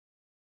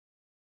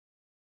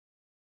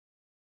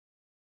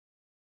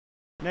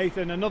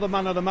Nathan, another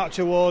man of the match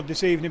award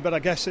this evening, but I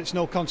guess it's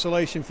no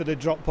consolation for the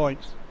drop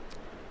points.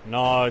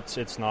 No,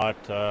 it's not.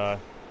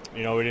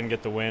 We didn't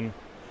get the win.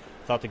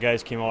 Thought the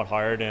guys came out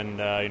hard,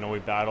 and we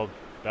battled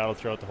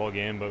throughout the whole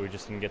game, but we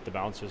just didn't get the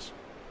bounces.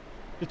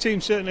 The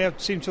team certainly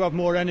seemed to have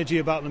more energy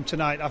about them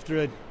tonight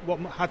after what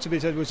had to be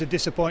said was a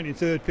disappointing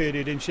third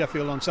period in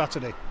Sheffield on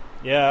Saturday.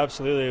 Yeah,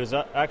 absolutely. It was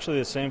actually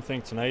the same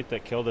thing tonight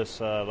that killed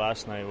us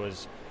last night.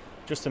 Was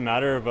just a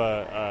matter of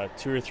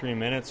 2 or 3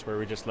 minutes where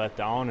we just let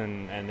down,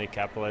 and they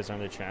capitalized on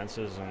their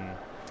chances.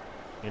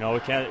 And we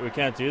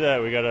can't do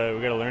that. We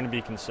gotta learn to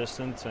be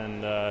consistent,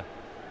 and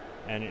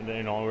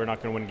we're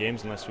not going to win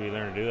games unless we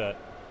learn to do that.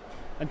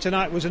 And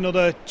tonight was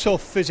another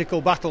tough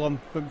physical battle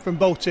from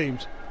both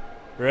teams.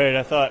 Right.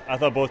 I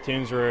thought both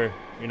teams were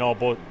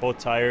both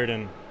tired,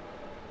 and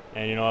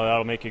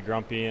that'll make you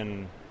grumpy,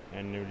 and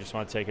you just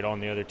want to take it on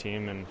the other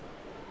team,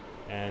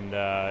 and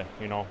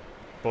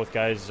both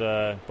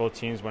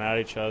teams went at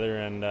each other,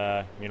 and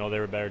they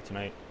were better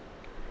tonight.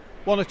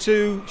 One or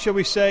two, shall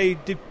we say,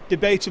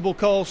 debatable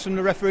calls from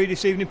the referee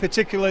this evening,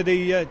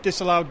 particularly the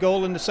disallowed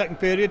goal in the second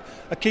period,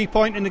 a key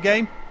point in the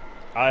game?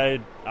 I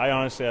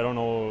honestly don't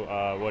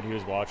know what he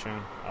was watching.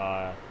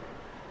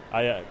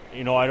 I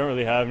don't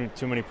really have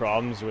too many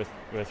problems with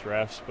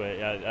refs,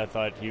 but I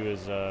thought he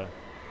was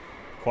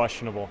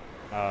questionable.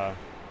 I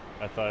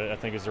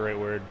think is the right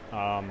word.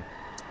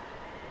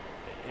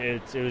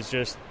 It was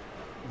just,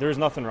 there was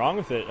nothing wrong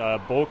with it.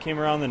 Bo came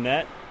around the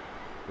net,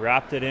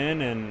 wrapped it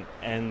in,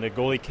 and the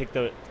goalie kicked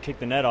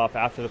the net off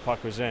after the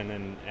puck was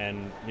in,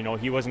 and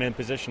he wasn't in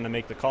position to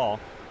make the call.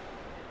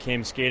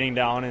 Came skating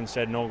down and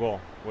said no goal,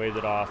 waved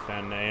it off,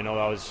 and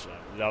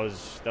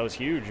that was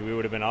huge. We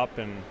would have been up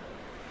and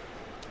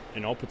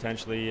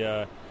potentially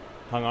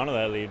hung on to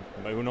that lead,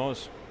 but who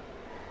knows?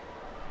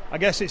 I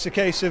guess it's a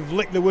case of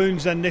lick the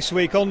wounds then this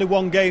week. Only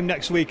one game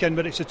next weekend,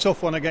 but it's a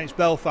tough one against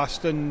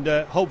Belfast, and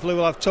hopefully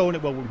we'll have Tony,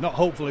 well, not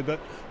hopefully, but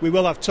we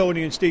will have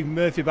Tony and Stephen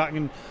Murphy back,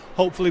 and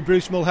hopefully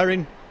Bruce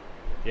Mulherring.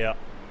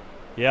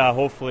 Yeah,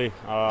 hopefully.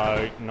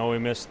 We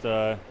missed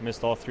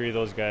all three of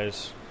those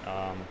guys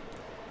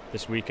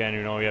this weekend.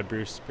 We had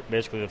Bruce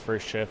basically the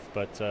first shift,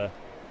 but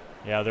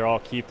they're all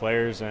key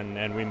players,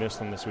 and we missed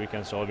them this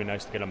weekend, so it'll be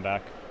nice to get them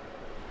back.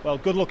 Well,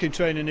 good luck in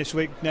training this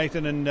week,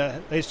 Nathan,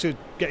 and here's to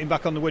getting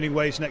back on the winning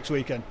ways next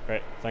weekend.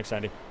 Great. Thanks,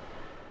 Andy.